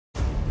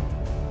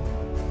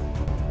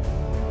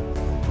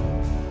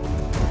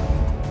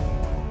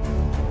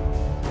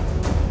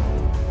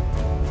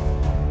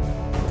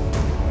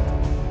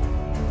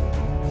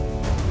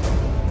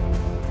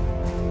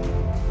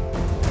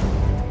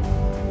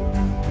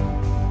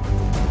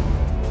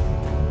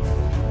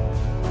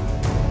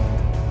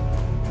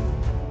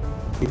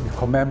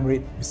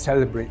we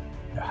celebrate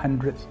the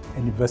 100th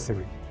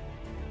anniversary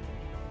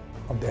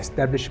of the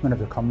establishment of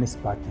the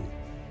Communist Party.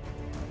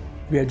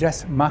 We are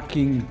just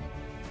marking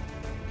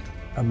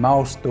a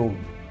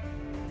milestone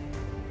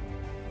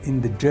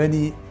in the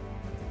journey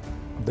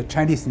of the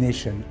Chinese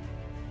nation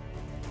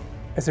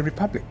as a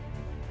republic.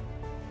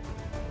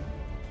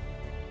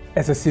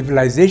 As a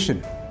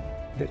civilization,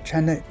 that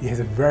China has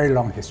a very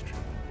long history.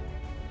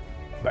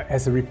 But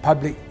as a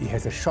republic, it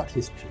has a short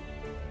history.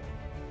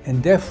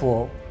 And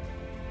therefore,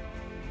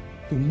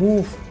 to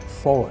move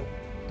forward,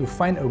 to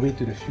find a way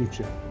to the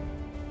future,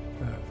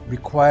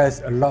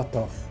 requires a lot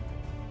of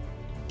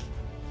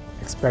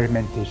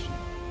experimentation.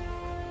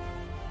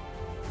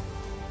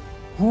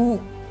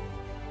 Who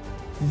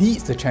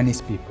leads the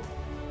Chinese people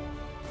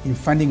in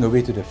finding a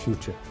way to the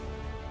future?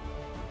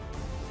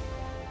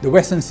 The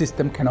Western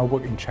system cannot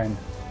work in China.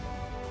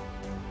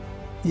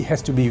 It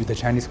has to be with the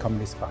Chinese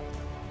Communist Party.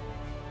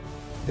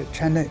 That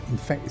China, in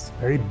fact, is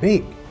very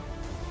big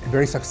and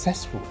very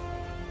successful.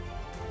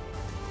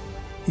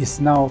 It's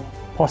now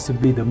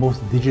possibly the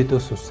most digital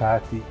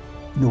society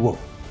in the world.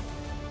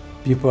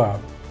 People are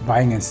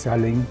buying and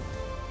selling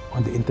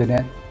on the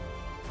internet.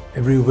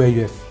 Everywhere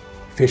you have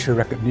facial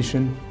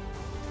recognition.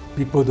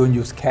 People don't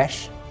use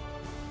cash.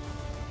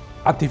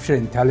 Artificial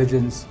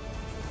intelligence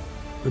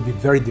will be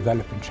very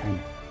developed in China.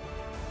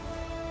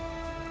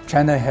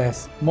 China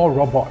has more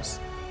robots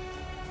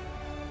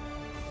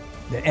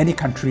than any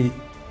country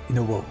in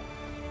the world,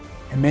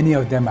 and many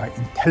of them are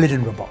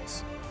intelligent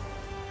robots.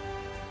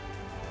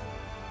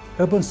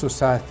 Urban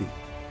society,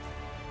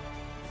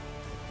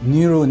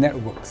 neural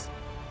networks,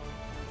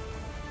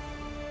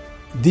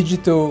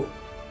 digital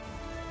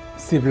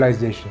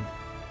civilization,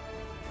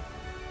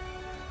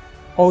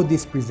 all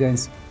this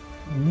presents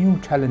new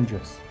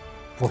challenges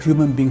for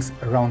human beings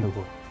around the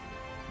world.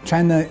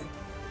 China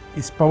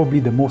is probably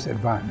the most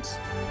advanced.